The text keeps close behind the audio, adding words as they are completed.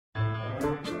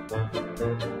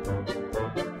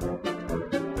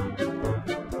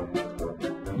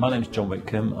My name's John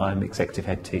Whitcomb. I'm Executive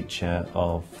Head Teacher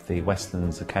of the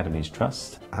Westlands Academies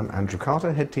Trust. I'm Andrew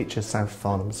Carter, Head Teacher, South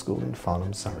Farnham School in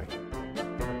Farnham, Surrey.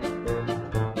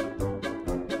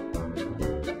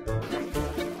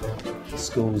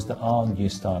 Schools that are New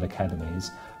Start Academies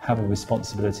have a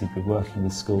responsibility to be working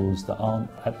with schools that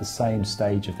aren't at the same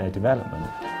stage of their development.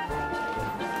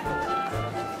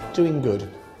 Doing good.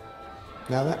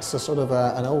 Now that's a sort of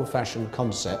an old-fashioned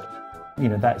concept. You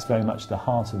know, that's very much the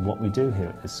heart of what we do here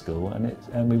at this school,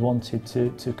 and we wanted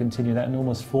to continue that and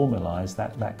almost formalise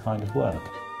that kind of work.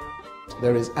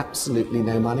 There is absolutely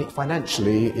no money.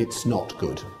 Financially, it's not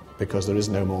good because there is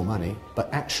no more money,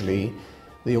 but actually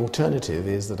the alternative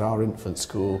is that our infant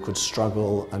school could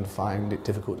struggle and find it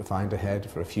difficult to find a head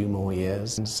for a few more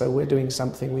years. And so we're doing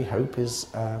something we hope is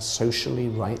socially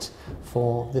right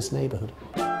for this neighbourhood.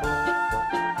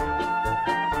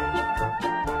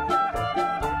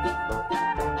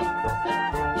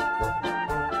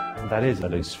 That is a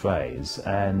loose phrase,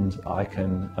 and I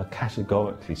can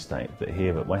categorically state that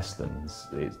here at Westlands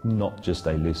it's not just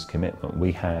a loose commitment.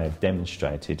 We have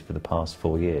demonstrated for the past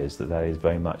 4 years that is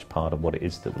very much part of what it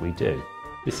is that we do.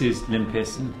 This is Lynn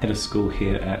Pearson, Head of School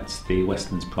here at the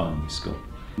Westlands Primary School.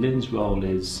 Lynn's role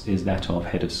is that of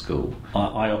Head of School.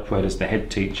 I operate as the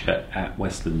Head Teacher at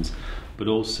Westlands, but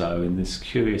also in this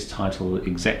curious title,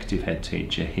 Executive Head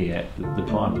Teacher here at the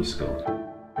Primary School.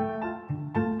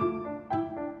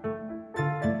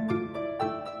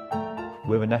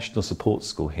 We're a national support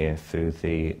school here through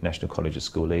the National College of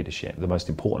School Leadership. The most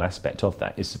important aspect of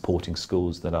that is supporting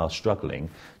schools that are struggling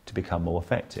to become more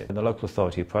effective. And the local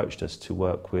authority approached us to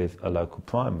work with a local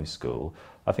primary school.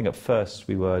 I think at first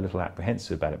we were a little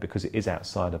apprehensive about it because it is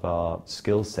outside of our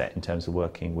skill set in terms of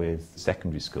working with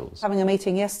secondary schools. Having a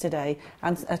meeting yesterday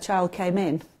and a child came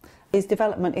in. His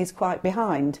development is quite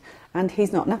behind and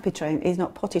he's not nappy trained, he's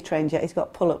not potty trained yet, he's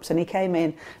got pull-ups, and he came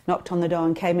in, knocked on the door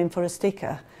and came in for a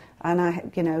sticker. And I,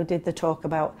 did the talk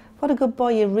about, what a good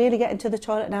boy, you're really getting to the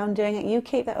toilet now and doing it, you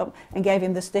keep that up, and gave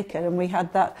him the sticker. And we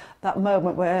had that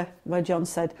moment where John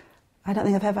said, I don't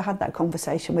think I've ever had that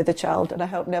conversation with a child, and I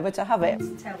hope never to have it.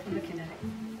 Tell from looking at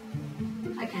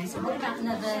it. Okay, so what about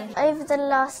another? Over the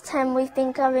last term we've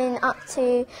been going up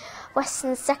to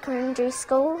Westlands Secondary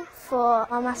School for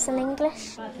our maths and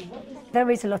English.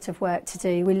 There is a lot of work to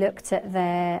do. We looked at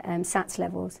their SATs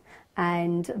levels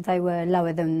and they were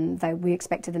lower than we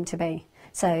expected them to be.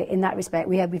 So in that respect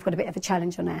we've got a bit of a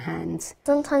challenge on our hands.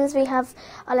 Sometimes we have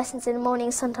our lessons in the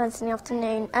morning, sometimes in the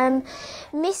afternoon.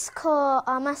 Miss Core,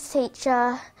 our maths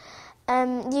teacher,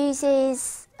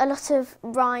 uses a lot of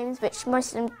rhymes, which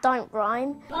most of them don't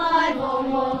rhyme. 5 or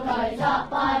more goes up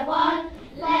by 1,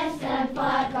 less than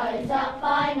 5 goes up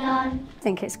by none. I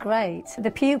think it's great. The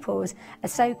pupils are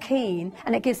so keen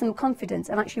and it gives them confidence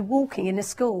of actually walking in a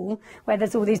school where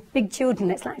there's all these big children.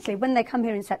 It's actually, when they come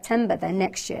here in September, they're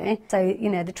next year. So,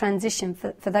 the transition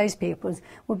for those pupils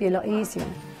will be a lot easier.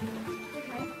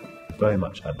 Very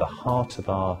much at the heart of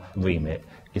our remit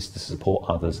is to support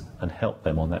others and help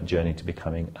them on that journey to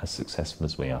becoming as successful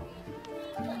as we are.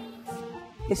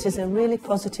 This is a really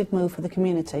positive move for the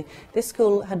community. This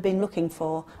school had been looking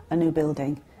for a new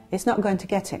building. It's not going to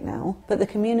get it now, but the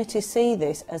community see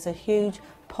this as a huge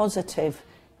positive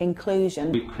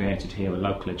inclusion. We've created here a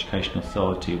local education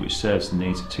authority which serves the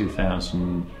needs of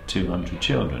 2,200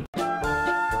 children.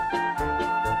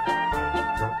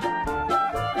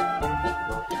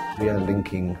 We are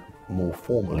linking more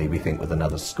formally, we think, with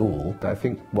another school. I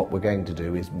think what we're going to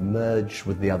do is merge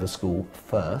with the other school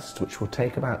first, which will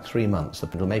take about 3 months.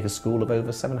 It'll make a school of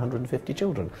over 750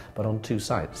 children, but on 2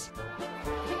 sites.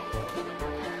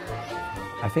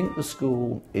 I think the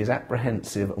school is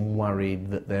apprehensive and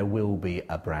worried that there will be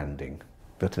a branding,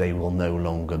 that they will no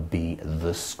longer be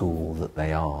the school that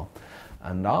they are.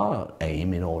 And our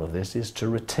aim in all of this is to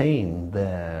retain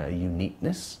their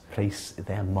uniqueness, place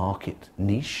their market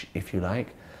niche, if you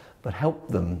like, but help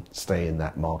them stay in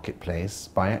that marketplace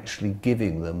by actually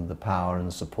giving them the power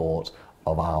and support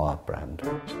of our brand.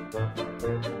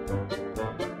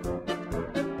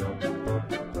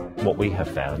 What we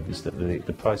have found is that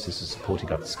the process of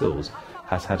supporting other schools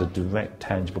has had a direct,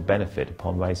 tangible benefit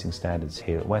upon raising standards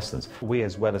here at Westlands. We,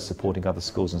 as well as supporting other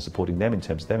schools and supporting them in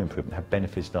terms of their improvement, have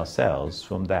benefited ourselves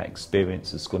from that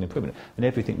experience of school improvement. And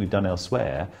everything we've done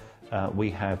elsewhere, we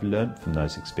have learnt from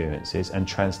those experiences and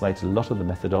translated a lot of the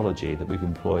methodology that we've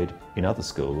employed in other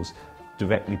schools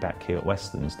directly back here at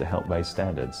Westlands to help raise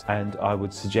standards. And I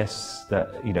would suggest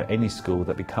that any school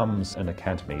that becomes an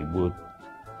academy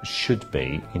should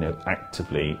be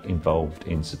actively involved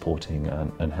in supporting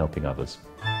and helping others.